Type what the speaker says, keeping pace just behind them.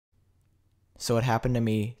So it happened to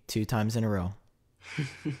me 2 times in a row.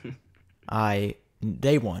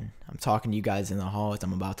 Day one, I'm talking to you guys in the hall as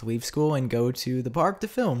I'm about to leave school and go to the park to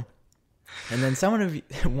film. And then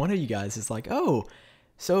one of you guys is like, "Oh,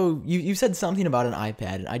 so you said something about an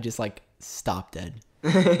iPad," and I just like stopped dead.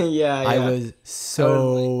 Yeah, I yeah. was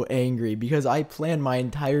Totally. so angry because I planned my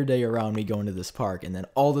entire day around me going to this park, and then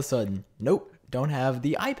all of a sudden, nope, don't have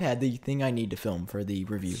the iPad, the thing I need to film for the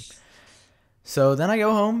review. So then I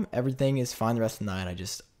go home, everything is fine the rest of the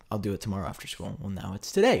night. I'll do it tomorrow after school. Well, now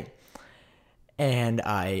it's today. And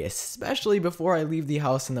especially before I leave the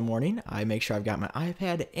house in the morning, I make sure I've got my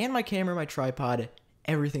iPad and my camera, my tripod,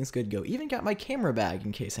 everything's good to go. Even got my camera bag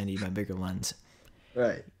in case I need my bigger lens.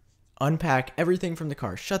 Right. Unpack everything from the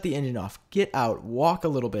car, shut the engine off, get out, walk a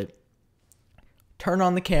little bit, turn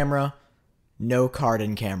on the camera, no card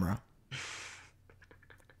in camera.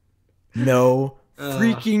 No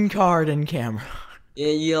freaking card in camera. Yeah,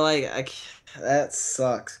 you like that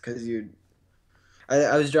sucks because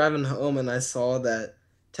I was driving home and I saw that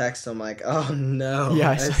text. I'm like, oh no. Yeah,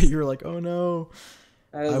 I saw you were like, oh no.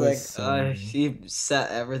 I I was was like, so angry. he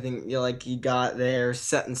set everything. You got there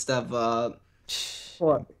setting stuff up,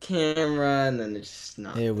 what camera, and then it's just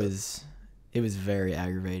not It good. was it was very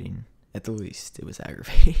aggravating. At the least, it was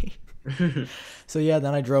aggravating. So yeah,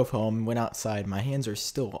 then I drove home, went outside. My hands are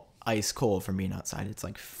still ice cold from being outside. It's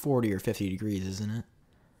like 40 or 50 degrees, isn't it?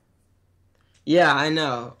 Yeah, I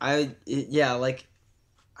know. Yeah, like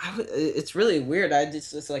it's really weird.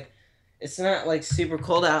 It's like it's not like super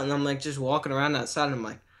cold out, and I'm like just walking around outside, and I'm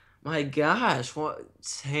like, my gosh, what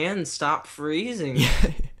hands stop freezing?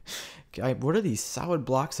 Yeah. What are these solid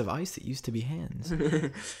blocks of ice that used to be hands?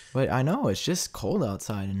 But I know it's just cold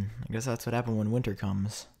outside, and I guess that's what happened when winter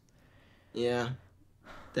comes. Yeah,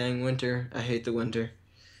 dang winter. I hate the winter.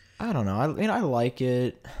 I don't know. I like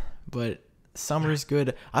it, but summer's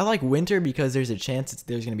good. I like winter because there's a chance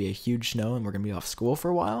there's gonna be a huge snow and we're gonna be off school for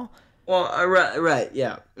a while. Well, right,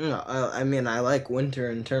 yeah. No, I mean, I like winter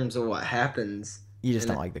in terms of what happens, You just and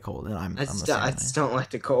don't like the cold, and I'm the I same way. just don't like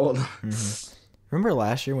the cold. hmm Remember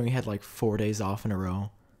last year when we had like 4 days off in a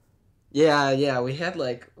row? Yeah, we had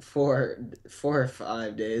like four or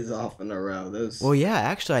 5 days off in a row. Well, Those, yeah,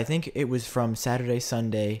 actually, I think it was from Saturday,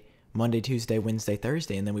 Sunday, Monday, Tuesday, Wednesday,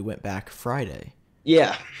 Thursday, and then we went back Friday.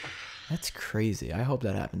 yeah. That's crazy. I hope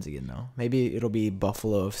that happens again, though. Maybe it'll be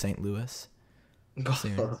Buffalo of St. Louis soon.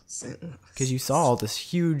 Buffalo St. Because Louis. you saw all this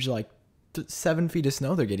huge, like, 7 feet of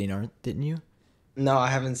snow they're getting, didn't you? No, I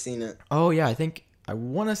haven't seen it. Oh, yeah, I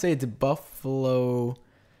want to say it's Buffalo.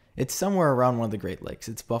 It's somewhere around one of the Great Lakes.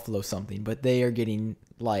 It's Buffalo something, but they are getting,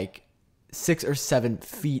 like, 6 or 7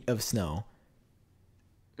 feet of snow.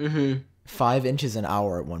 Mm-hmm. 5 inches an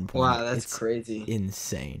hour at one point. Wow, that's It's crazy.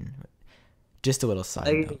 insane. Just a little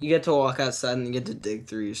side Like note. you get to walk outside and you get to dig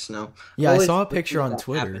through your snow. I've Yeah, I always saw a picture dreamed of on that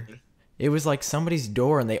Twitter. happening. It was like somebody's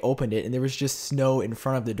door and they opened it and there was just snow in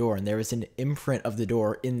front of the door and there was an imprint of the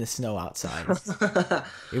door in the snow outside. Oh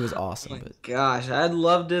It was awesome, my but gosh, I'd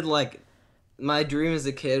loved it. Like my dream as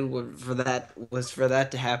a kid for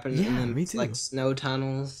that to happen, and yeah, then me it's like too. snow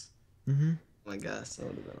tunnels. hmm Oh my gosh, that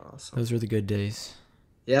would have been awesome. Those were the good days.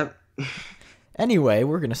 Yep. Anyway,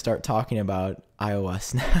 we're gonna start talking about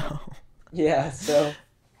iOS now. Yeah. So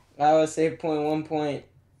iOS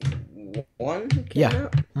 8.1.1 came Yeah,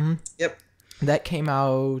 out. hmm Yep. that came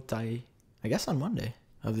out. I guess on Monday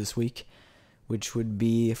of this week, which would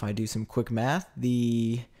be, if I do some quick math,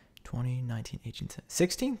 the 2019 18th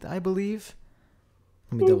 16th, I believe.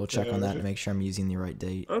 Let me double check on that to Okay. make sure I'm using the right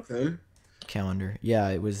date Okay. calendar. Yeah,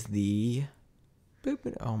 it was the. Oh,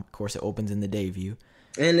 of course, it opens in the day view.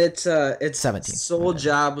 And its 17th. My sole bad.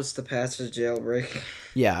 job was to pass the jailbreak.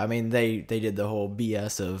 Yeah, I mean they did the whole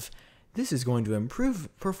BS of this is going to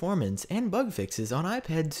improve performance and bug fixes on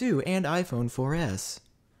iPad 2 and iPhone 4S.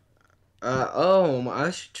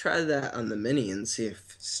 I should try that on the mini and see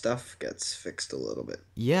if stuff gets fixed a little bit.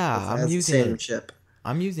 If Yeah, it I'm has the using same it. chip.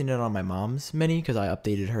 I'm using it on my mom's mini because I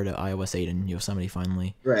updated her to iOS 8 in Yosemite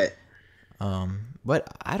finally. Right. But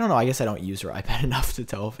I don't know. I guess I don't use her iPad enough to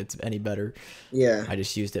tell if it's any better. Yeah. I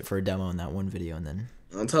just used it for a demo in that one video, and then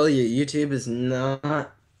I'll tell you, YouTube is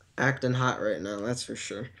not acting hot right now, that's for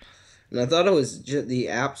sure. And I thought it was just the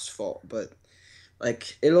app's fault, but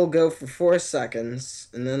like it'll go for 4 seconds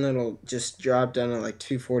and then it'll just drop down to like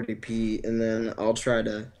 240p and then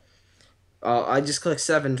I just click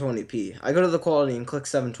 720p. I go to the quality and click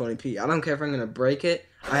 720p. I don't care if I'm gonna break it.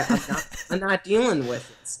 I'm not dealing with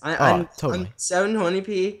it. oh, I'm totally.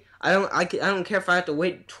 720p. I don't care if I have to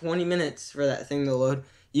wait 20 minutes for that thing to load.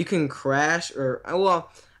 You can crash or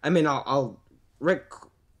well, I mean I'll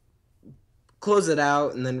close it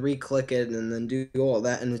out and then re-click it and then do all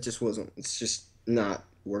that, and it just wasn't. It's just not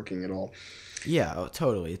working at all. Yeah, oh,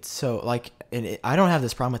 totally. It's so like, I don't have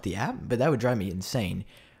this problem with the app, but that would drive me insane.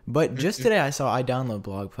 But just today, I saw iDownload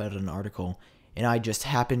blog put out an article, and I just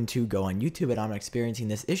happened to go on YouTube, and I'm experiencing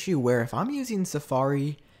this issue where if I'm using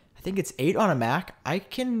Safari, I think it's 8 on a Mac, I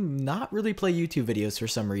can not really play YouTube videos for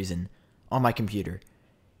some reason on my computer.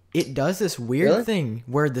 It does this weird thing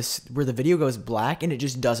where the video goes black and it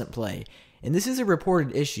just doesn't play. And this is a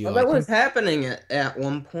reported issue. Well, that was happening at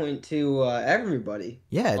one point to everybody.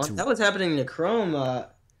 Yeah, that was happening to Chrome.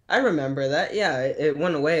 I remember that. Yeah, it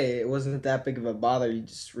went away. It wasn't that big of a bother. You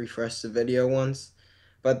just refresh the video once.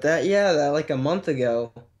 But that like a month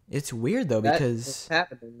ago. It's weird though That because was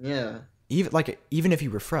happening. Yeah. even if you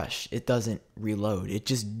refresh, it doesn't reload. It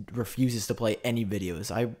just refuses to play any videos.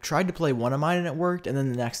 I tried to play one of mine and it worked, and then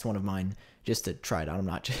the next one of mine just to try it out. I'm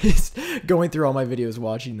not just going through all my videos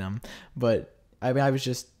watching them, but I mean I was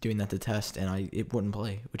just doing that to test, and it wouldn't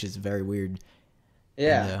play, which is very weird.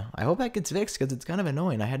 Yeah. And, I hope that gets fixed because it's kind of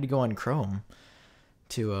annoying. I had to go on Chrome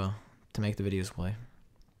to make the videos play.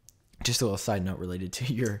 Just a little side note related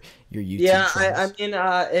to your YouTube. Yeah, trolls. I mean,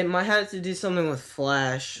 it might have to do something with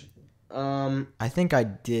Flash. I think I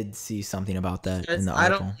did see something about that in the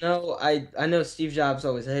article. I don't know. I know Steve Jobs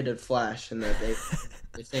always hated Flash, and that they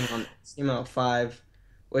think on HTML5,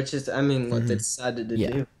 which is, I mean, what they decided to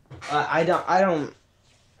do. I don't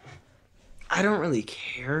really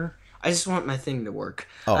care. I just want my thing to work.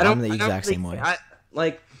 Oh, I'm the exact same way.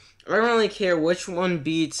 I don't really care which one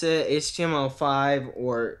beats it, HTML5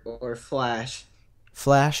 or Flash.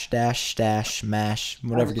 Flash, dash, mash,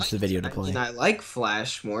 whatever gets the video to play. I mean, I like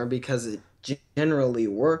Flash more because it generally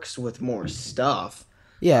works with more stuff.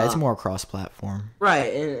 Yeah, it's more cross-platform.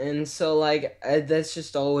 Right, and so, like, that's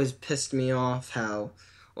just always pissed me off how,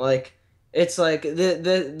 like, it's like,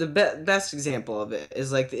 the best example of it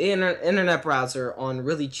is, like, the internet browser on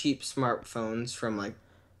really cheap smartphones from, like,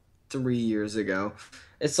 3 years ago.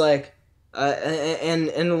 It's like, and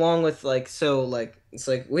along with, like, so, like, it's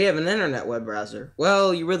like, we have an internet web browser.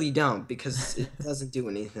 Well, you really don't, because it doesn't do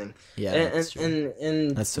anything. Yeah, that's true.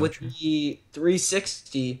 And That's so with true. the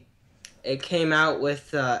 360, it came out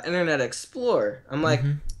with Internet Explorer. I'm like,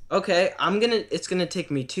 okay, it's gonna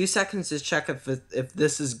take me 2 seconds to check if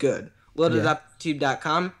this is good. Loaded up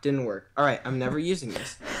tube.com, didn't work. All right, I'm never using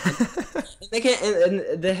this. And they can't,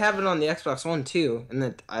 and they have it on the Xbox One too, and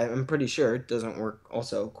that I'm pretty sure it doesn't work.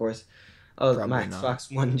 Also, of course, my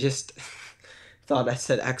Xbox One just thought I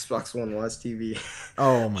said Xbox One was TV.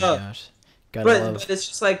 Oh my gosh, but it's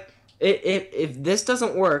just like, if this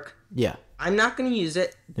doesn't work, yeah, I'm not going to use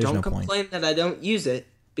it. There's Don't no complain that I don't use it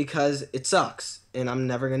because it sucks and I'm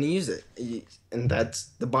never going to use it. And that's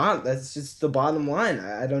just the bottom line.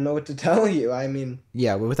 I don't know what to tell you. I mean,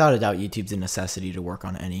 yeah, without a doubt, YouTube's a necessity to work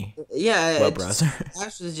on any web browser.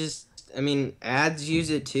 Actually, I mean, ads use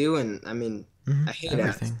it too, and I mean, I hate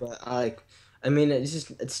everything. ads, but I mean,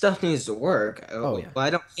 stuff needs to work. Oh yeah. Well, I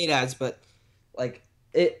don't hate ads, but like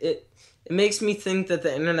it makes me think that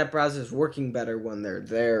the internet browser is working better when they're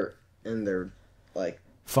there and they're like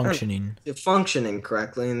functioning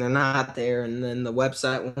correctly, and they're not there, and then the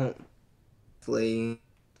website won't play.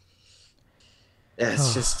 Yeah,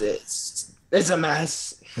 it's just it's a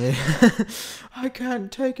mess. I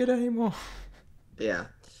can't take it anymore. Yeah,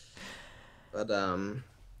 but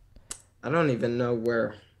I don't even know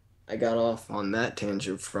where I got off on that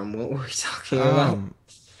tangent from. What were we talking about?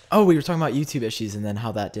 Oh, we were talking about YouTube issues and then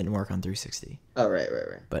how that didn't work on 360. Oh, right.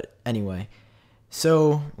 But anyway,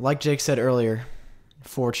 so like Jake said earlier,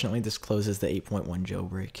 fortunately this closes the 8.1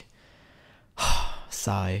 jailbreak.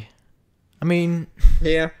 Sigh. I mean,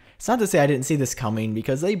 yeah. It's not to say I didn't see this coming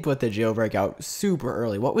because they put the jailbreak out super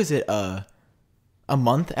early. What was it? A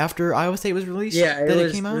month after iOS 8 was released? Yeah,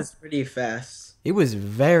 it came out? It was pretty fast. It was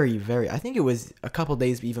very, very... I think it was a couple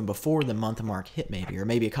days even before the month mark hit, maybe. Or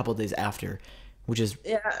maybe a couple days after, which is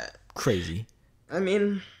crazy. I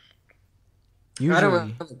mean... Usually... I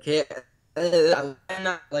don't really care. I'm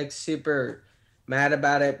not, like, super mad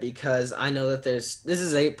about it because I know that this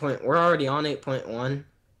is 8. We're already on 8.1.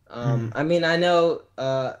 I mean, I know...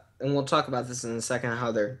 and we'll talk about this in a second,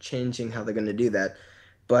 how they're changing, how they're going to do that.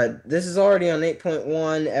 But this is already on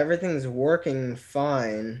 8.1. Everything's working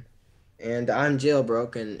fine. And I'm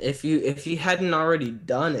jailbroken. If you hadn't already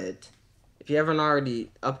done it, if you haven't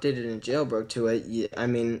already updated and jailbroke to it, I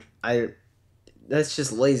mean, that's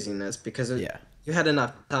just laziness because you had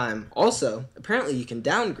enough time. Also, apparently you can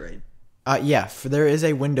downgrade. There is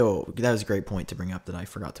a window. That was a great point to bring up that I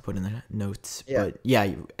forgot to put in the notes. Yeah. But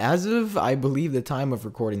yeah, as of I believe the time of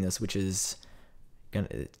recording this, which is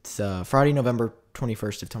it's Friday, November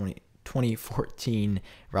 21st of 2014,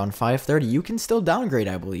 around 5:30, you can still downgrade,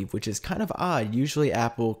 I believe, which is kind of odd. Usually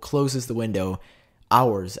Apple closes the window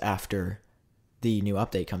hours after the new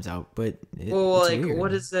update comes out, but Well, it's like, weird.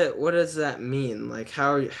 what does that mean? Like,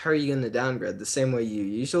 how are you gonna downgrade the same way you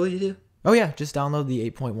usually do? Oh yeah, just download the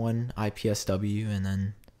 8.1 IPSW and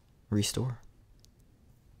then restore.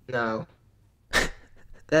 No.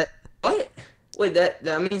 That what? Wait, that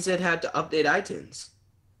means it had to update iTunes.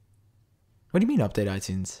 What do you mean update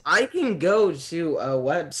iTunes? I can go to a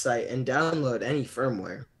website and download any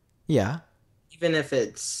firmware, Yeah, even if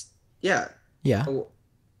it's yeah. yeah. Oh,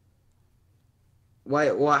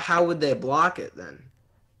 why? Why? How would they block it then?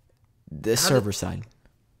 The How did? server side.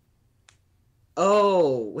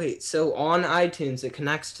 Oh, wait. So on iTunes, it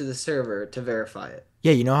connects to the server to verify it.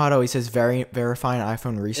 Yeah, you know how it always says verify an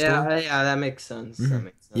iPhone restore? Yeah, that makes sense. Hmm. That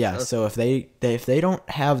makes sense. Yeah, so if they don't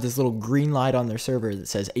have this little green light on their server that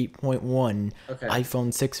says 8.1 Okay.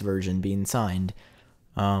 iPhone 6 version being signed,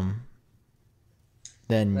 um,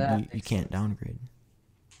 then That you makes can't sense. downgrade.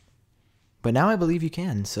 But now I believe you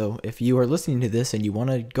can. So if you are listening to this and you want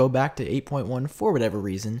to go back to 8.1 for whatever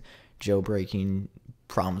reason, jailbreaking,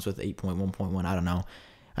 problems with 8.1.1, I don't know.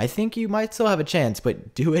 I think you might still have a chance,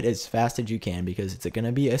 but do it as fast as you can because it's going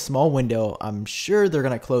to be a small window. I'm sure they're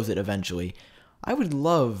going to close it eventually.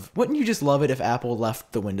 Wouldn't you just love it if Apple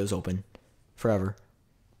left the windows open forever?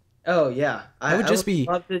 Oh yeah, That would I just would be,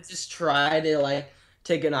 love to just try to like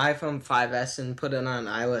take an iPhone 5S and put it on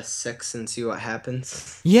iOS 6 and see what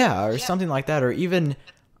happens. yeah, or something like that. Or even,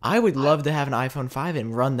 I would love to have an iPhone 5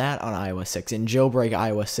 and run that on iOS 6 and jailbreak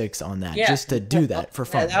iOS 6 on that Yeah, just to do that for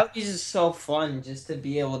fun. that would be just so fun just to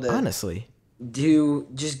be able to Honestly.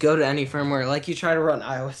 just go to any firmware like you try to run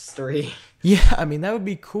iOS 3. Yeah, I mean, that would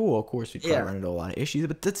be cool. Of course, we'd probably Yeah, run into a lot of issues,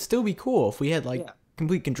 but that'd still be cool if we had like yeah,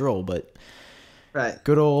 complete control. But right.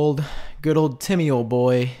 good old Timmy, old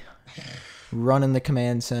boy, running the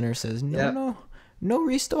command center says, no, Yep. no, no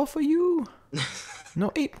restore for you. No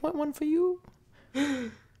 8.1 for you.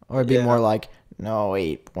 Or it'd be Yeah. more like, no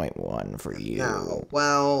 8.1 for you. No,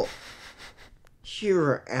 well,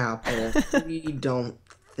 here at Apple, we don't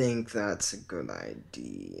think that's a good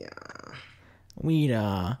idea. We'd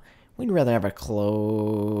rather have a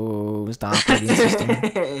closed operating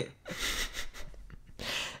system.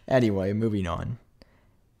 Anyway, moving on.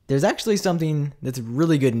 There's actually something that's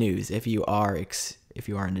really good news if you are into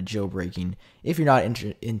jailbreaking. If you're not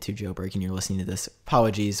into jailbreaking, you're listening to this.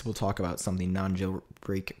 Apologies. We'll talk about something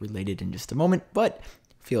non-jailbreak related in just a moment, but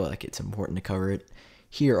I feel like it's important to cover it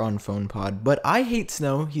here on PhonePod. But I Hate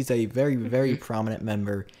Snow, he's a very, very prominent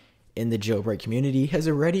member in the jailbreak community, has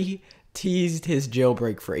already teased his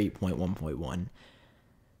jailbreak for 8.1.1,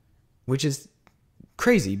 which is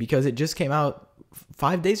crazy because it just came out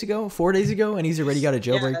 4 days ago, and he's already got a Yeah,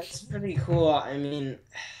 jailbreak. that's pretty cool. I mean,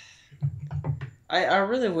 I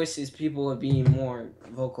really wish these people would be more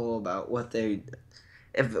vocal about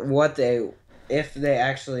if they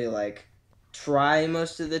actually like try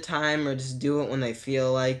most of the time or just do it when they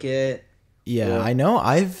feel like it. Yeah, Or I know.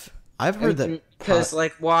 I've heard that. because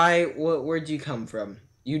like where'd you come from?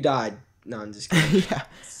 You died. No, I'm just kidding. Yeah,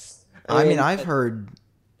 I mean, I've heard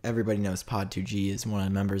everybody knows Pod2G is one of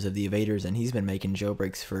the members of the Evaders, and he's been making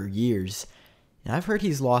jailbreaks for years. And I've heard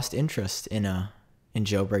he's lost interest in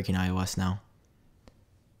jailbreaking iOS now.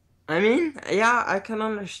 I mean, yeah, I can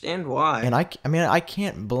understand why. And I mean, I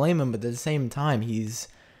can't blame him, but at the same time, he's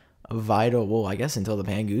a vital. Well, I guess until the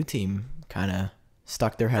Pangu team kind of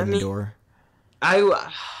stuck their head in the door.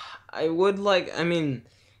 I would like. I mean,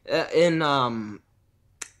 in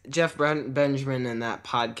Jeff Benjamin in that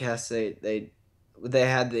podcast, they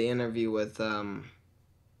had the interview with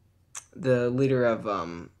the leader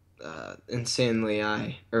of Insanely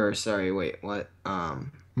I, or sorry, wait, what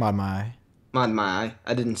Mod my. Mod My Eye.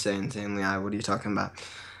 I didn't say Insanely I. What are you talking about?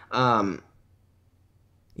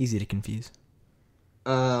 Easy to confuse.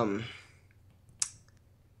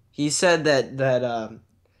 He said that the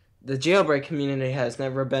jailbreak community has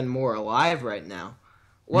never been more alive right now.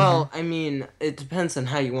 Well, I mean, it depends on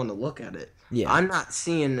how you want to look at it. Yeah. I'm not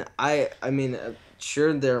seeing. I mean,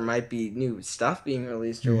 sure there might be new stuff being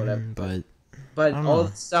released or whatever, But all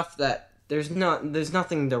the stuff that there's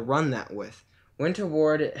nothing to run that with. Winter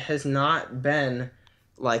Ward has not been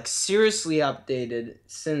like seriously updated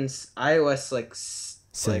since iOS like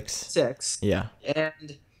 6. Yeah.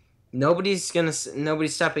 And nobody's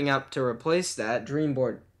stepping up to replace that.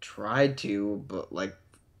 Dreamboard tried to, but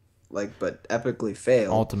but epically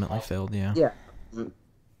failed. Ultimately failed, yeah. Yeah.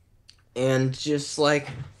 And just like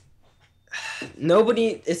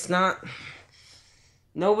nobody, it's not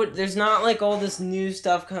nobody. There's not like all this new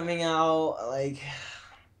stuff coming out. Like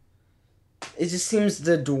it just seems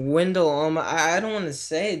to dwindle. I don't want to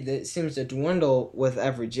say that it seems to dwindle with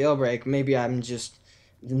every jailbreak. Maybe I'm just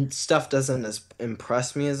stuff doesn't as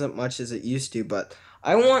impress me as much as it used to. But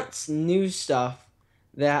I want new stuff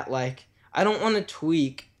that like I don't want to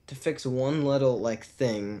tweak to fix one little like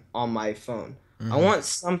thing on my phone. I Hmm. want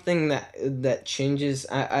something that changes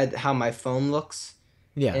how my phone looks,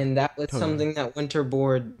 Yeah, and that was totally. something that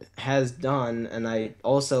Winterboard has done, and I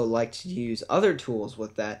also like to use other tools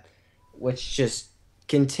with that, which just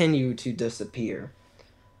continue to disappear.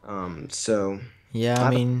 So Yeah, I I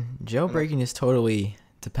don't, mean, I don't jailbreaking is totally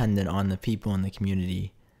dependent on the people in the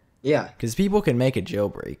community. yeah, Because people can make a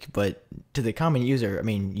jailbreak, but to the common user, I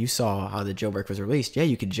mean, you saw how the jailbreak was released. Yeah,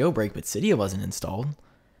 you could jailbreak, but Cydia wasn't installed.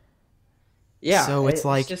 yeah. So it's It's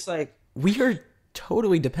like just like we are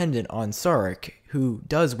totally dependent on Sarek, who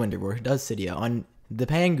does Winterboard, who does Cydia, on the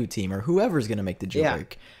Pangu team, or whoever's going to make the yeah.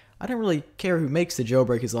 jailbreak. I don't really care who makes the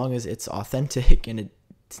jailbreak as long as it's authentic and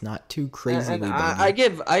it's not too And crazily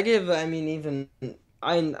buggy. I mean, even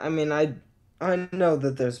I mean, I know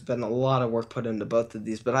that there's been a lot of work put into both of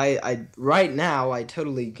these, but I right now I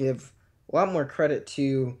totally give a lot more credit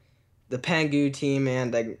to the Pangu team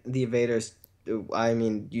and the Evaders. I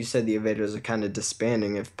mean, you said the Evaders are kind of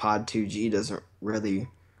disbanding if Pod 2G doesn't really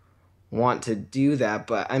want to do that,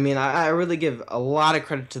 but I mean, I really give a lot of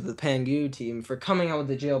credit to the Pangu team for coming out with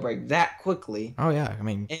the jailbreak that quickly, Oh yeah, I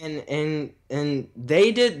mean, and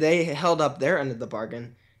they held up their end of the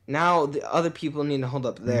bargain. Now the other people need to hold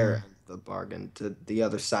up their mhm. end of the bargain to the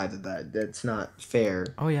other side of that. That's not fair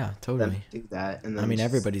Oh yeah, for them totally. to do that, and I then mean, just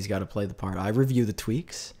everybody's got to play the part. I review the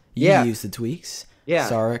tweaks. You yeah, use the tweaks. yeah,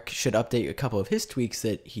 Sarek should update a couple of his tweaks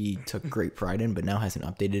that he took great pride in, but now hasn't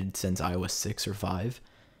updated since iOS 6 or 5.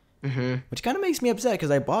 mm-hmm. Which kind of makes me upset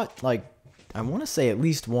because I bought, like, I want to say at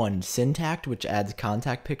least one, Syntact, which adds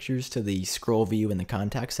contact pictures to the scroll view in the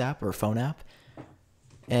Contacts app or phone app.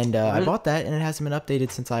 And I Mm-hmm. bought that, and it hasn't been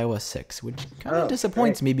updated since iOS 6, which kind of Oh, great.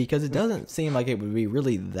 disappoints me because it doesn't seem like it would be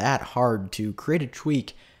really that hard to create a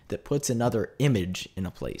tweak that puts another image in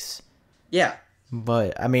a place. Yeah,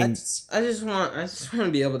 But I mean, I just want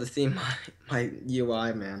to be able to see my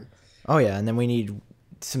UI, man. oh yeah, and then we need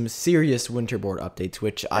some serious Winterboard updates,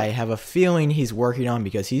 which I have a feeling he's working on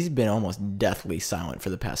because he's been almost deathly silent for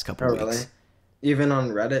the past couple Oh, really? weeks. Even on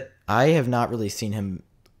Reddit? I have not really seen him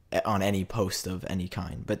on any post of any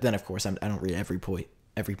kind. But then, of course, I don't read every post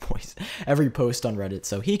on Reddit,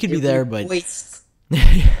 so he could be Every there, but voice.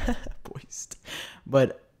 poist.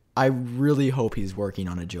 But I really hope he's working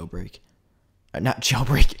on a jailbreak. Not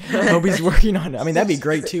jailbreak. I hope he's working on. I mean, that'd be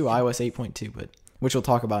great too, iOS 8.2, but which we'll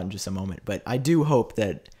talk about in just a moment. But I do hope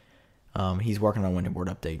that he's working on a Winterboard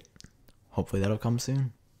update. Hopefully, that'll come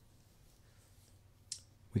soon.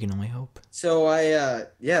 We can only hope. So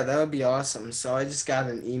yeah, that would be awesome. So I just got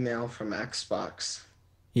an email from Xbox.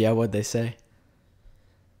 Yeah, what'd they say?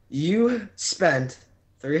 You spent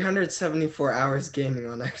 374 hours gaming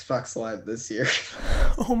on Xbox Live this year.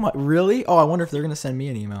 Oh my, really? Oh, I wonder if they're gonna send me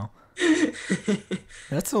an email.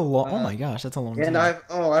 That's a long. Oh my gosh, that's a long And time.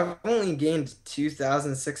 I've only gained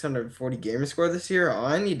 2,640 gamer score this year. Oh,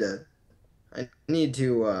 I need to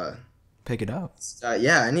Pick it up.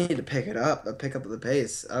 yeah, I need to pick it up. Pick up the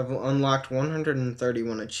pace. I've unlocked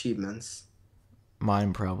 131 achievements.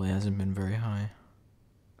 Mine probably hasn't been very high.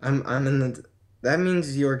 I'm in the that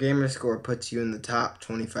means your gamer score puts you in the top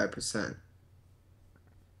 25%.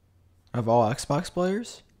 Of all Xbox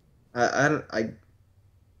players, I don't I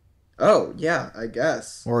Oh, yeah, I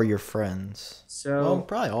guess. or your friends? Well, So,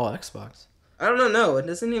 probably all Xbox. I don't know. No, it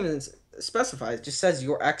doesn't even specify. It just says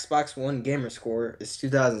your Xbox One gamer score is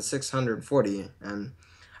 2,640, and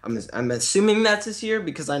I'm assuming that's this year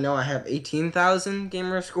because I know I have 18,000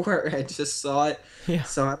 gamer score. I just saw it, Yeah.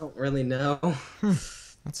 so I don't really know.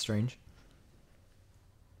 That's strange.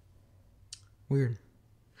 Weird.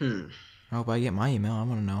 Hmm. I hope I get my email. I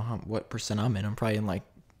want to know what percent I'm in. I'm probably in like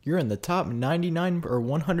you're in the top 99 or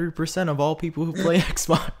 100% of all people who play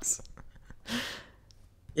Xbox.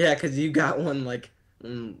 Yeah, because you got one like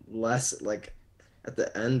less like at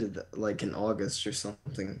the end of like in August or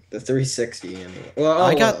something. The 360. I mean,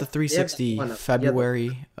 I got the you have that 360 one up- you have that February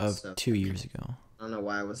one up, of so 2 years ago. I don't know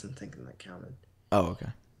why I wasn't thinking that counted. Oh, okay.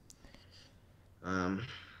 Um,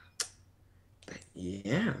 but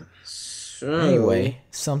yeah. So Anyway,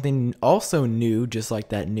 something also new, just like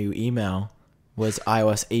that new email, was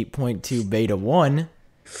iOS 8.2 Beta 1.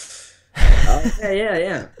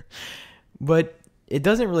 yeah. But it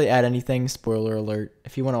doesn't really add anything. Spoiler alert.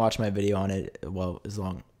 If you want to watch my video on it, well,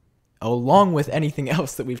 along with anything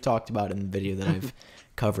else that we've talked about in the video that I've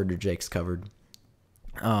covered or Jake's covered,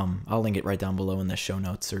 I'll link it right down below in the show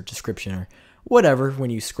notes or description or whatever when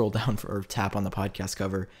you scroll down or tap on the podcast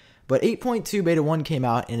cover. But 8.2 Beta 1 came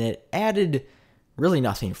out, and it added really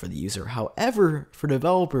nothing for the user. However, for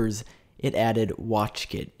developers, it added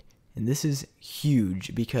WatchKit. And this is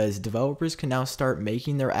huge because developers can now start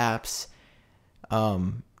making their apps,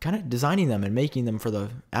 kind of designing them and making them for the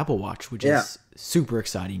Apple Watch, which is super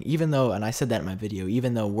exciting. Even though, and I said that in my video,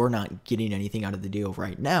 even though we're not getting anything out of the deal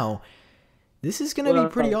right now, this is going to be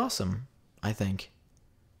pretty awesome, I think.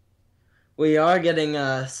 We are getting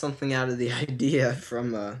something out of the idea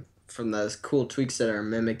from those cool tweaks that are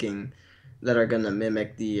going to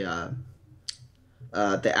mimic the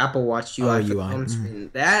Apple Watch UI for the home screen.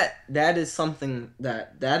 That is something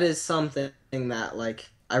that like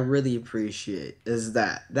I really appreciate.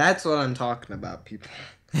 That's what I'm talking about, people.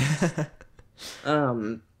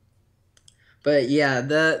 But yeah,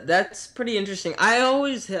 that's pretty interesting. I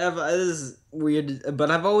always have this is weird, but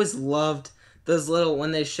I've always loved those little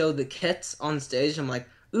when they show the kits on stage. I'm like,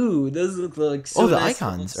 ooh, those look like so the nice,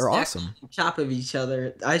 icons are awesome. On top of each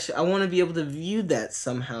other. I want to be able to view that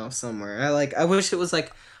somehow somewhere. I wish it was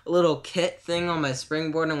like a little kit thing on my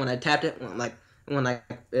springboard, and when I tapped it, it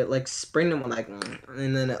like springed it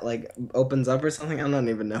and then it like opens up or something. I don't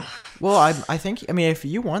even know. Well, I think if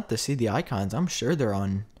you want to see the icons, I'm sure they're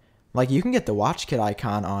on. Like you can get the WatchKit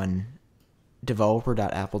icon on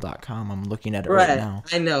developer.apple.com. I'm looking at it right now.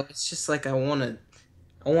 I know. It's just like I want a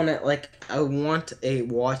WatchKit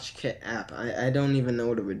app. I don't even know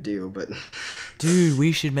what it would do, but dude,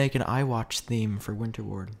 we should make an iWatch theme for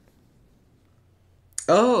Winterward.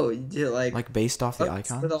 Oh, like based off the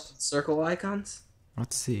icons? With all the circle icons?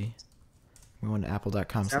 Let's see. We went to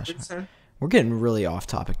apple.com. We're getting really off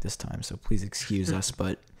topic this time, so please excuse us,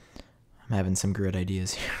 but I'm having some great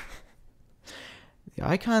ideas here. The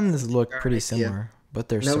icons look pretty similar, but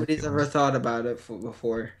they're nobody's ever thought about it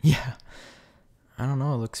before. Yeah. I don't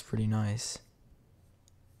know, it looks pretty nice.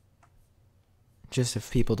 Just if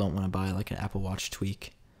people don't want to buy like an Apple Watch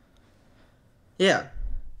tweak. Yeah.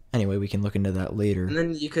 Anyway, we can look into that later. And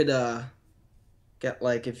then you could get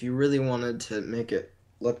like if you really wanted to make it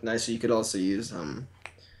look nicer, you could also use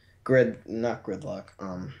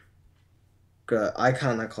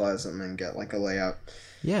iconoclasm and get like a layout.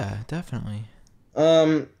 Yeah, definitely.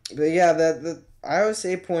 But yeah, the iOS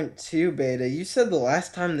 8.2 beta, you said the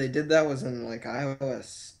last time they did that was in like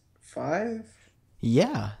iOS 5?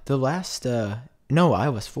 Yeah, the last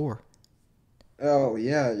iOS 4. Oh,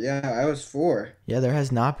 yeah, iOS 4. Yeah, there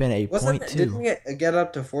has not been a 0.2. Didn't it get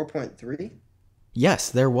up to 4.3? Yes,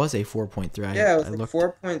 there was a 4.3. Yeah, it was like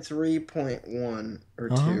 4.3.1 or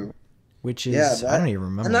 2. Which is, I don't even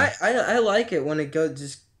remember. And I like it when it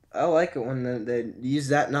goes I like it when they use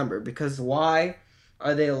that number, because why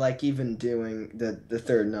are they like even doing the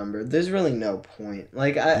third number? There's really no point.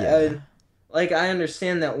 Like I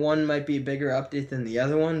understand that one might be a bigger update than the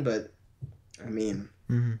other one, but I mean,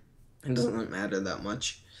 it doesn't matter that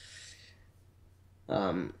much.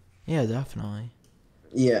 Yeah, definitely.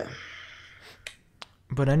 Yeah.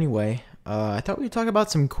 But anyway, I thought we'd talk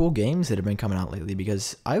about some cool games that have been coming out lately,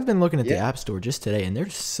 because I've been looking at the App Store just today, and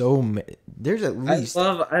there's at least...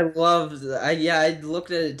 I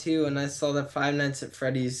looked at it too, and I saw that Five Nights at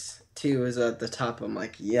Freddy's 2 is at the top. I'm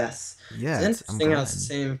like, yes. Yeah, it's interesting how it's the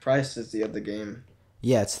same price as the other game.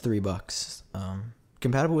 Yeah, it's $3.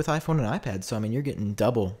 Compatible with iPhone and iPad, so you're getting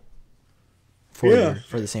double for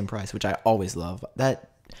the same price, which I always love.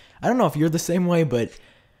 That I don't know if you're the same way, but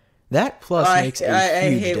that plus makes a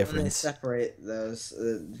huge hate difference. When they separate those,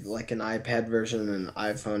 like an iPad version and an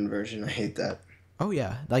iPhone version. I hate that. Oh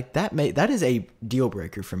yeah, like that is a deal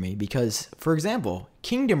breaker for me, because, for example,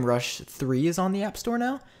 Kingdom Rush 3 is on the App Store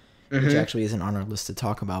now, which actually isn't on our list to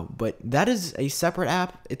talk about, but that is a separate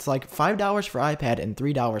app. It's like $5 for iPad and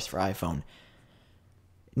 $3 for iPhone.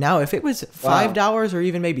 Now, if it was $5 or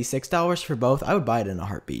even maybe $6 for both, I would buy it in a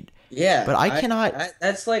heartbeat. Yeah, but I cannot.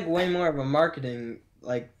 That's like way more of a marketing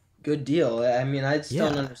good deal. I mean, I just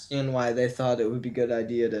don't understand why they thought it would be a good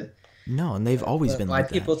idea to. No, and they've always been like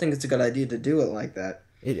that. Why people think it's a good idea to do it like that.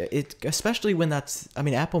 It especially when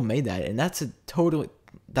Apple made that, and that's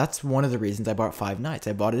one of the reasons I bought Five Nights.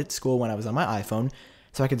 I bought it at school when I was on my iPhone,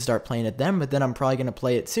 so I could start playing it then, but then I'm probably going to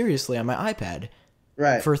play it seriously on my iPad.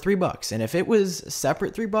 Right. For $3. And if it was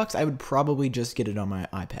separate $3, I would probably just get it on my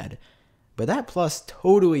iPad. But that plus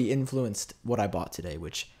totally influenced what I bought today,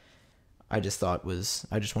 which I just thought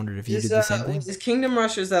I just wondered if you did the same thing. Is Kingdom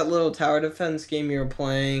Rush that little tower defense game you were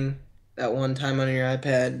playing that one time on your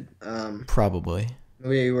iPad? Probably.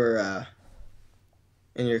 We were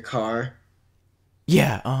in your car.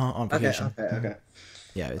 Yeah, on vacation. Okay.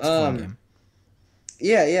 Yeah, it's a fun game.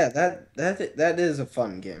 Yeah, that is a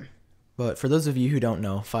fun game. But for those of you who don't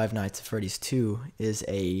know, Five Nights at Freddy's 2 is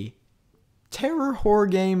a terror horror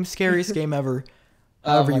game, scariest game ever,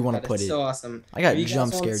 however you want to put it's it. so awesome. I got If you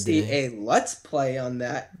jump guys want to scared see today. a Let's Play on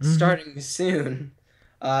that starting soon,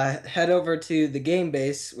 head over to the Game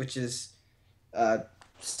Base, which is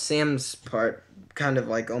Sam's part, kind of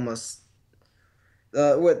like almost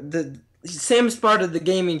what the Sam's part of the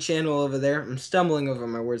gaming channel over there. I'm stumbling over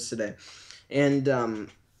my words today, and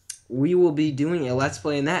we will be doing a Let's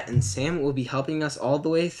Play in that, and Sam will be helping us all the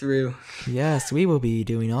way through. Yes, we will be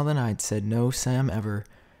doing all the nights, said no Sam ever.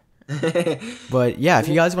 But yeah, if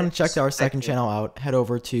you guys want to check our second channel out, head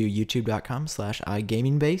over to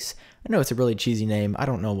youtube.com/iGamingBase. I know it's a really cheesy name. I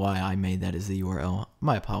don't know why I made that as the URL.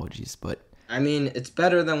 My apologies, but I mean, it's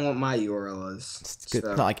better than what my URL is. it's good.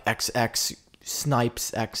 So. Not like XX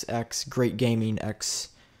Snipes XX Great Gaming X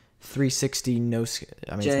 360 no.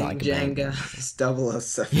 I mean, it's not like a bad Jenga name.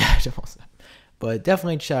 007. Yeah, 007. But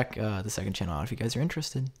definitely check the second channel out if you guys are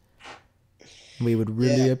interested. We would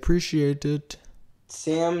really appreciate it.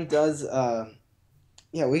 Sam does,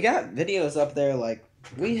 we got videos up there, like,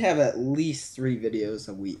 we have at least 3 videos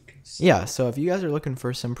a week. So. Yeah, so if you guys are looking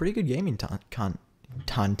for some pretty good gaming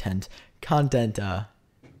content,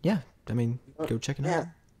 yeah, I mean, go check it out.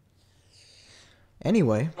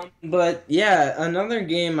 Anyway. But, yeah, another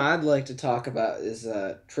game I'd like to talk about is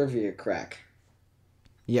Trivia Crack.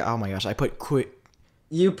 Yeah, oh my gosh, I put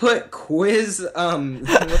You put quiz, you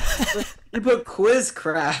put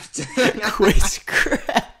Quizcraft.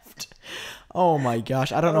 Quizcraft. Oh my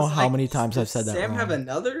gosh, I don't know how many times I've said that Sam wrong. have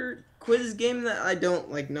another quiz game that I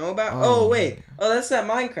don't know about? Oh wait. Oh, that's that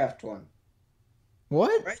Minecraft one.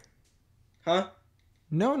 What? Right? Huh?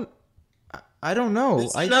 No, I don't know.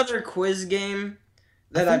 It's another quiz game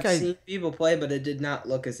that I've seen people play, but it did not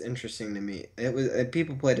look as interesting to me. It was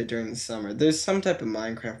people played it during the summer. There's some type of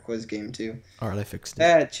Minecraft quiz game too. Alright, I fixed it.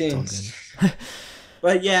 That changed.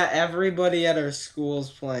 But yeah, everybody at our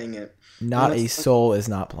school's playing it. Not a soul is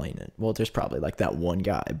not playing it. Well, there's probably like that one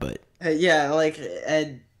guy, but yeah, like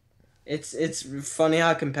it's funny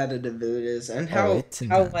how competitive it is, and how it's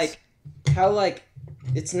not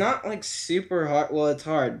like super hard. Well, it's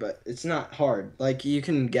hard, but it's not hard. Like you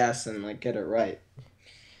can guess and like get it right.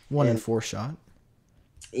 1 in 4 shot.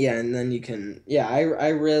 Yeah, and then you can. Yeah, I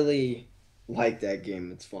really like that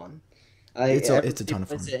game. It's fun. It's a ton of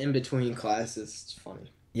fun. It's in between classes. It's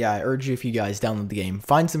funny. Yeah, I urge you, if you guys download the game,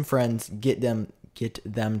 find some friends, get them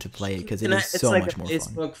to play it, because it is so much more fun. It's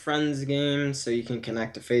like a Facebook friends game, so you can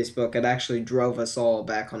connect to Facebook. It actually drove us all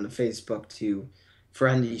back onto Facebook to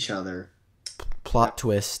friend each other. Plot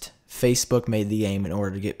twist: Facebook made the game in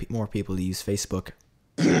order to get more people to use Facebook.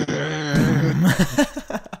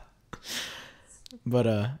 But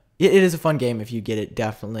it is a fun game. If you get it,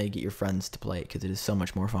 definitely get your friends to play it, because it is so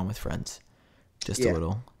much more fun with friends. Just a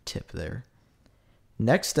little tip there.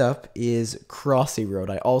 Next up is Crossy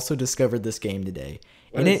Road. I also discovered this game today.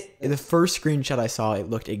 The first screenshot I saw, it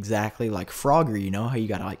looked exactly like Frogger. You know how you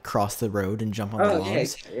gotta like cross the road and jump on the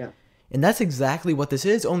logs? Yeah. And that's exactly what this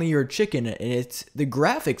is, only you're a chicken, and the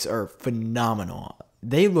graphics are phenomenal.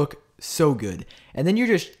 They look so good. And then you're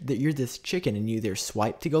this chicken, and you either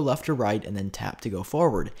swipe to go left or right, and then tap to go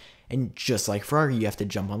forward. And just like Frogger, you have to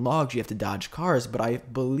jump on logs, you have to dodge cars, but I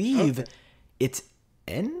believe it's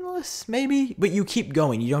endless, maybe? But you keep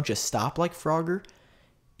going, you don't just stop like Frogger.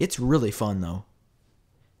 It's really fun, though.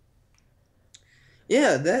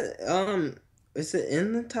 Yeah, that, is it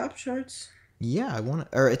in the top charts? Yeah,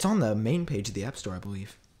 it's on the main page of the App Store, I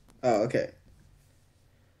believe. Oh, okay.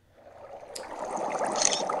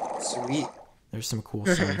 Sweet. There's some cool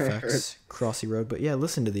sound effects. Crossy Road, but yeah,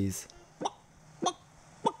 listen to these.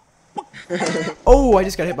 Oh, I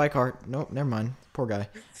just got hit by a car. Nope, never mind. Poor guy.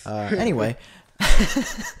 Anyway.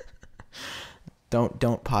 Don't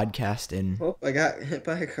podcast and I got hit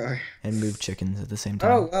by a car and move chickens at the same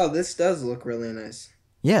time. Oh wow, this does look really nice.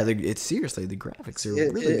 Yeah, it's seriously, the graphics are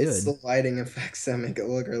really good. It's the lighting effects that make it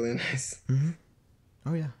look really nice. Mm-hmm.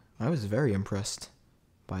 Oh yeah, I was very impressed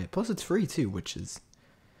by it. Plus, it's free too, which is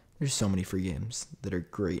there's so many free games that are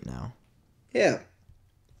great now. Yeah.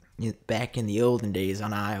 Back in the olden days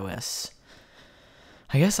on iOS.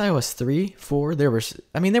 I guess iOS 3, 4, there were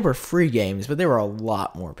free games, but there were a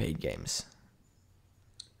lot more paid games.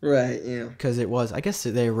 Right, yeah. Because I guess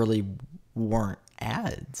they really weren't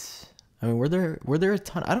ads. I mean, were there a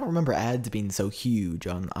ton? I don't remember ads being so huge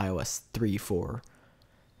on iOS 3, 4.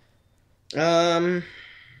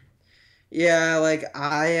 Yeah, like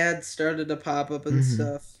iAds started to pop up and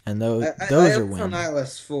stuff. And those are when on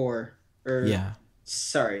iOS 4. Yeah.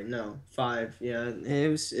 Sorry, no, 5. Yeah, it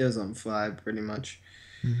was on 5 pretty much.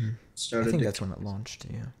 Mm-hmm. I think that's when it launched.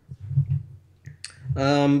 Yeah.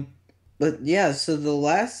 But yeah, so the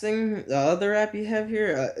last thing, the other app you have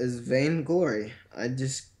here is Vainglory. I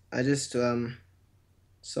just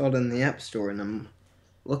saw it in the App Store and I'm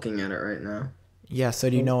looking at it right now. Yeah, so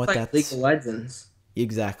do It you know looks what like League that's of Legends.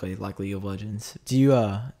 exactly like League of Legends? Do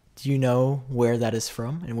you know where that is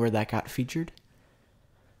from and where that got featured?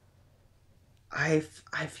 I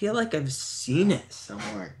feel like I've seen it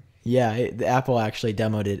somewhere. Yeah, the Apple actually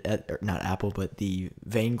demoed it at or not Apple, but the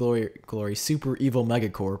Vainglory Super Evil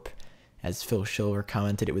Megacorp, as Phil Schiller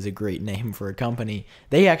commented, it was a great name for a company.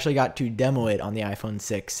 They actually got to demo it on the iPhone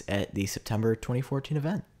 6 at the September 2014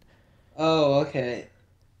 event. Oh, okay.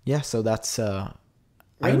 Yeah, so that's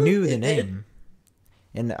I Really? knew the It did? name,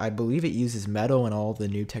 and I believe it uses Metal and all the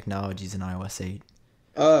new technologies in iOS 8,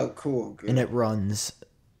 Oh, cool. and Good. it runs,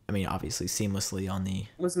 I mean, obviously seamlessly on the.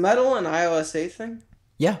 Was Metal an iOS 8 thing?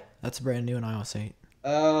 Yeah, that's brand new in iOS 8.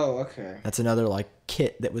 Oh, okay. That's another like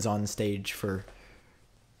kit that was on stage for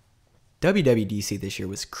WWDC this year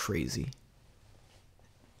was crazy.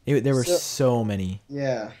 There were So, so many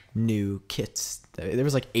yeah. new kits. There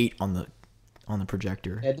was like 8 on the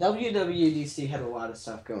projector. Yeah, WWDC had a lot of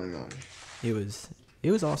stuff going on. It was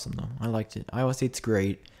it was awesome though. I liked it. iOS 8's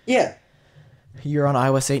great. Yeah. You're on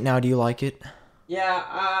iOS 8 now. Do you like it? Yeah,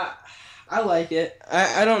 I like it.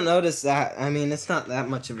 I don't notice that. I mean, it's not that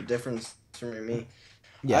much of a difference for me.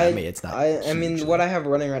 Yeah, I mean it's not I mean, what hugely. I have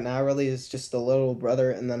running right now really is just a little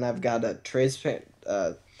brother, and then I've got a page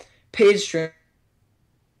train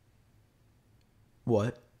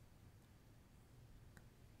What?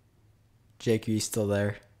 Jake, are you still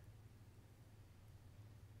there?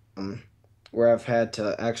 where I've had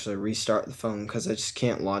to actually restart the phone because I just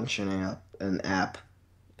can't launch an app.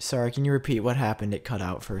 Sorry, can you repeat what happened? It cut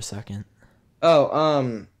out for a second.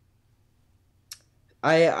 Oh,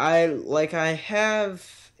 I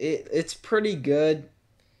have it. It's pretty good.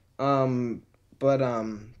 Um, but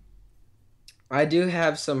I do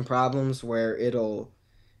have some problems where it'll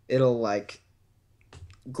like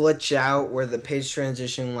glitch out where the page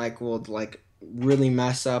transition like will like really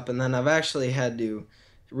mess up, and then I've actually had to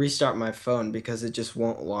restart my phone because it just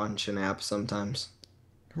won't launch an app sometimes.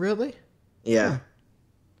 Really? Yeah. Huh.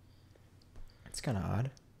 That's kind of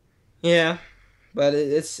odd. Yeah, but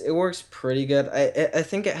it works pretty good. I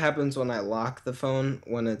think it happens when I lock the phone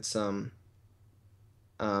when it's in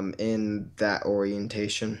that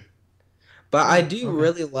orientation. But I Oh, do okay.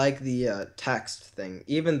 really like the text thing,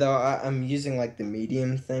 even though I'm using like the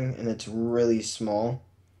medium thing and it's really small.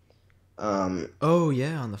 Um, Oh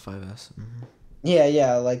yeah, on the 5S. yeah,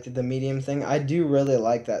 yeah, like the medium thing. I do really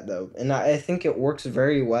like that though, and I think it works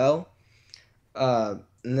very well.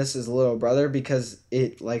 And this is Little Brother because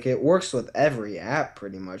it works with every app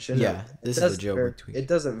pretty much, and Yeah, this is the jailbreak tweak. it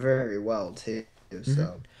does it very well too. hmm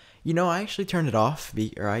So You know, I actually turned it off,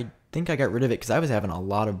 or I think I got rid of it because I was having a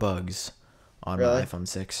lot of bugs on my really, iPhone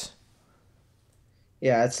 6.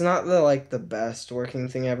 yeah, it's not the best working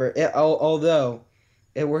thing ever. Although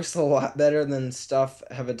it works a lot better than stuff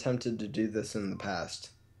have attempted to do this in the past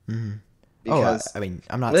hmm Oh, because I mean,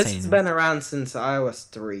 I'm not this has saying. been around since iOS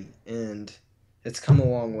 3 and it's come a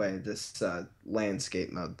long way. This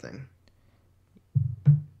landscape mode thing.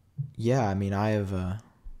 Yeah, I mean, I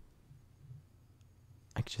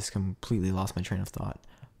just completely lost my train of thought.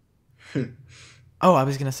 Oh, I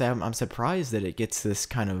was gonna say I'm surprised that it gets this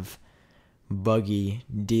kind of buggy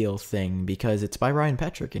deal thing because it's by Ryan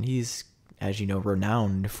Petrick and he's, as you know,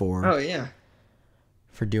 renowned Oh yeah,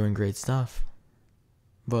 for doing great stuff.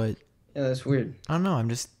 But yeah, that's weird. I don't know. I'm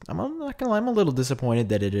not gonna lie. I'm a little disappointed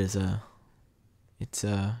that it's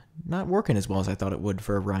not working as well as I thought it would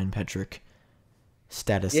for a Ryan Petrick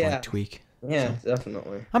status like Yeah, tweak. yeah, So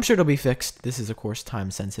definitely. I'm sure it'll be fixed. This is of course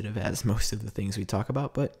time sensitive as most of the things we talk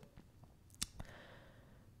about, but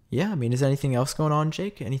yeah, I mean, is anything else going on,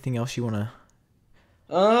 Jake? Anything else you want to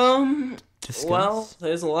Um, well, discuss?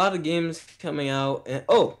 there's a lot of games coming out, and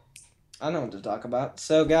oh, I know what to talk about.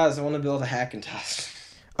 So, guys, I want to build a Hackintosh.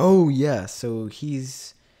 Oh yeah, so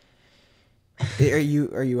are you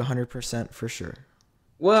 100% for sure?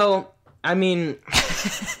 Well, I mean,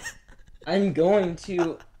 I'm going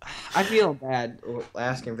to. I feel bad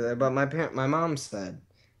asking for that, but my mom said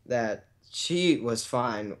that she was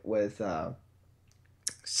fine with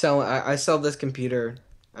selling. I sell this computer.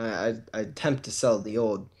 I attempt to sell the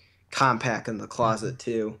old compact in the closet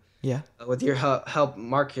too. Yeah. With your help,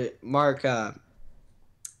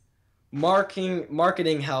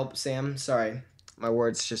 marketing help, Sam. Sorry, my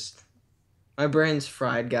words just my brain's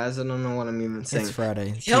fried, guys. I don't know what I'm even It's saying.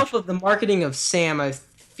 Friday. With the help of the marketing of Sam, I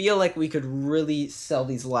feel like we could really sell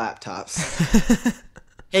these laptops.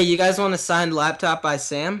 Hey, you guys want a signed laptop by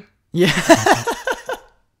Sam? Yeah.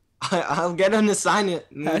 I'll get him to sign it.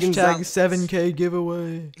 Hashtag 7K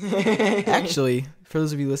giveaway. Actually, for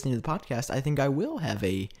those of you listening to the podcast, I think I will have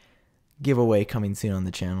a giveaway coming soon on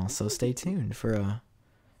the channel, so stay tuned for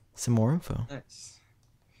some more info. Nice.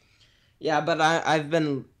 Yeah, but I've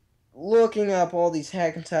been looking up all these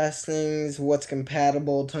Hackintosh things, what's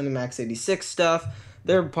compatible, Tony Max 86 stuff,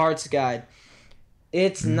 their parts guide.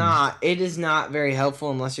 It is not very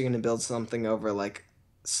helpful unless you're going to build something over like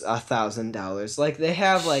 $1,000. Like they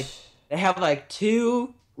have like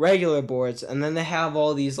 2 regular boards, and then they have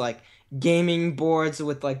all these like gaming boards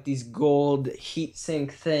with like these gold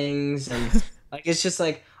heatsink things, and like it's just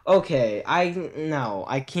like, okay,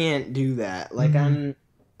 I can't do that. Like I'm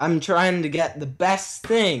trying to get the best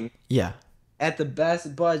thing. Yeah. At the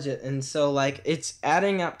best budget, and so like it's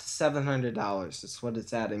adding up to $700. That's what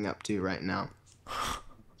it's adding up to right now.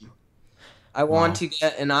 I want to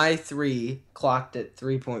get an i3 clocked at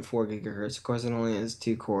 3.4 gigahertz. Of course, it only has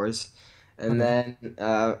 2 cores, and then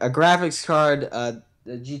a graphics card, the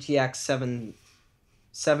GTX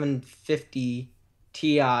 750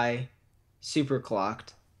 Ti super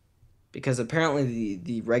clocked, because apparently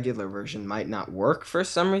the regular version might not work for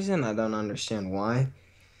some reason. I don't understand why.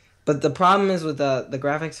 But the problem is with the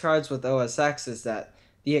graphics cards with OS X is that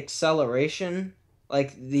the acceleration,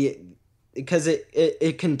 like because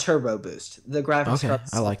it can turbo boost. The graphics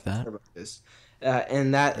cards I like that. Turbo boost.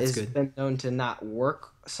 And that has been known to not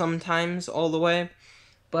work sometimes all the way.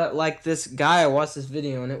 But like this guy, I watched this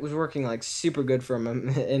video and it was working like super good for him.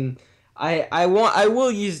 And I will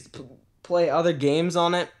play other games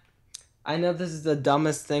on it. I know this is the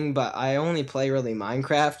dumbest thing, but I only play really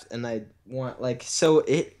Minecraft, and I want so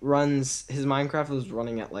it runs. His Minecraft was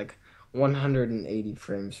running at like 180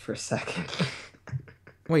 frames per second.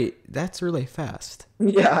 Wait, that's really fast.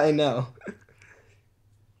 Yeah, I know.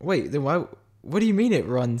 Wait, then why? What do you mean it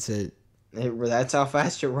runs at? That's how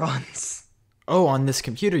fast it runs. Oh, on this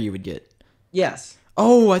computer you would get. Yes.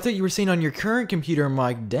 Oh, I thought you were saying on your current computer. I'm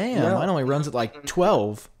like, damn, No. mine only runs at like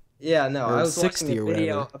 12. Yeah, no, Or I was 60 watching a or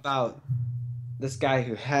video whatever. about this guy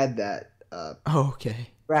who had that Oh,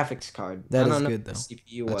 okay. graphics card. That I don't is know good, what though. the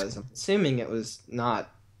CPU That's was. cool. I'm assuming it was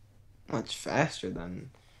not much faster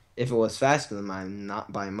than. If it was faster than mine,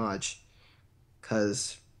 not by much.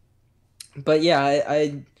 But yeah,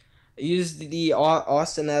 I used the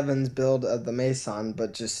Austin Evans build of the Mason,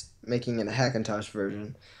 but just making it a Hackintosh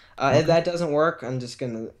version. If that doesn't work, I'm just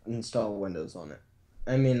gonna install Windows on it.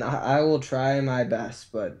 I mean, I will try my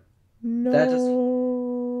best, but No. that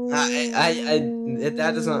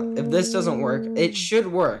just if this doesn't work, it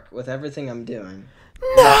should work with everything I'm doing.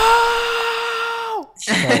 No.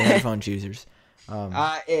 Sorry, headphone choosers.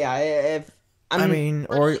 Yeah, if I mean,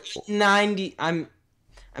 or 90, I'm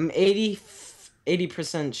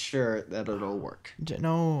 80% sure that it'll work.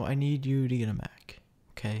 no, I need you to get a Mac.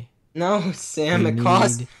 Okay. No, Sam, it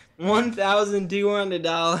costs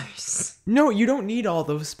 $1,200. No, you don't need all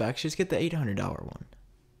those specs. Just get the $800 one.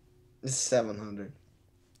 It's $700.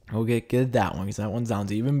 We'll get that one because that one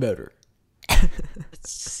sounds even better.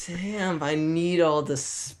 Sam, I need all the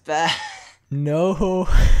specs. No.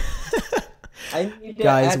 I need to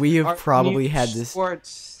Guys, add we have our probably new had this.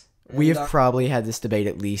 sports We and, have probably had this debate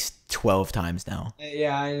at least 12 times now,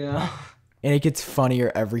 yeah, I know. and it gets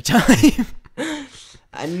funnier every time.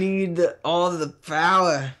 I need all the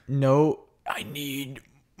power. No, I need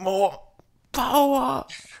more power.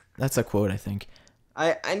 That's a quote, I think.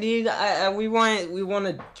 We want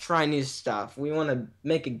to try new stuff. We want to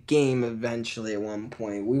make a game eventually at one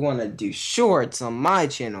point. We want to do shorts on my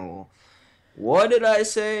channel. What did I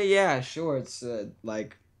say? Yeah, shorts, short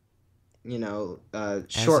As in films.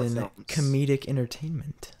 comedic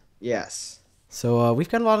entertainment. Yes. So we've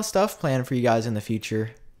got a lot of stuff planned for you guys in the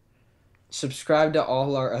future. Subscribe to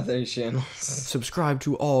all our other channels. Subscribe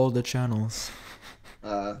to all the channels.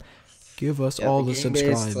 Give us Yeah, all the Game Based,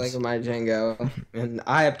 subscribes. like my Django, and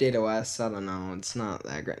iUpdateOS. I don't know. It's not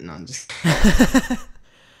that great. No, I'm just.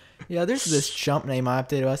 Yeah, there's this chump named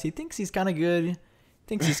iUpdateOS. He thinks he's kind of good.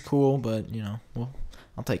 Thinks he's cool, but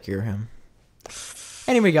I'll take care of him.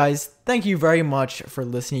 Anyway, guys, thank you very much for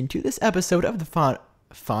listening to this episode of the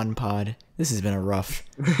PhonePod. This has been a rough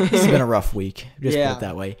week. Just put it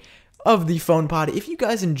that way. Of the PhonePod. If you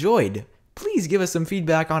guys enjoyed, please give us some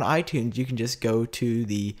feedback on iTunes. You can just go to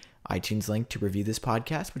the iTunes link to review this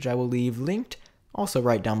podcast, which I will leave linked also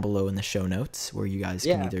right down below in the show notes, where you guys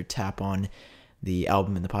can either tap on the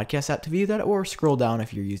album in the podcast app to view that, or scroll down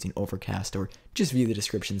if you're using Overcast, or just view the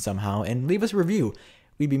description somehow and leave us a review.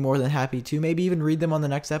 We'd be more than happy to maybe even read them on the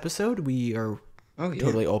next episode. We are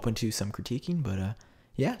totally open to some critiquing, but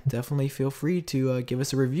definitely feel free to give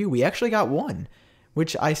us a review. We actually got one.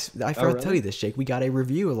 which I forgot to tell you this, Jake. We got a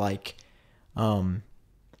review like in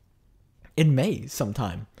May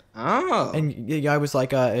sometime. Oh. And the guy was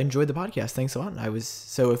like, enjoyed the podcast. Thanks a lot. And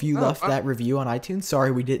so if you left that review on iTunes,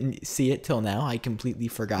 sorry we didn't see it till now. I completely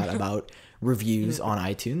forgot about reviews on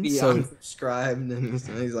iTunes. He so unsubscribed and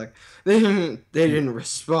he's like, they didn't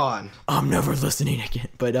respond. I'm never listening again.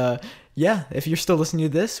 But yeah, if you're still listening to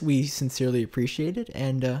this, we sincerely appreciate it.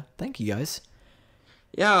 And thank you guys.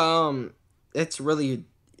 Yeah, it's really,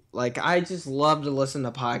 like, I just love to listen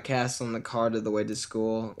to podcasts on the car to the way to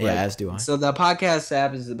school. Yeah, as do I. So the podcast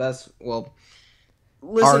app is the best. Well,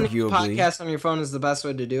 listening to Arguably. podcasts on your phone is the best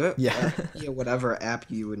way to do it. Yeah. Yeah, whatever app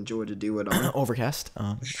you enjoy to do it on. Overcast.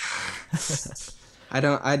 I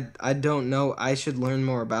don't know. I should learn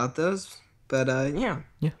more about those. But yeah.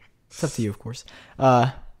 Yeah, it's up to you, of course.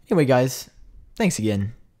 Anyway, guys, thanks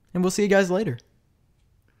again, and we'll see you guys later.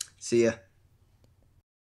 See ya.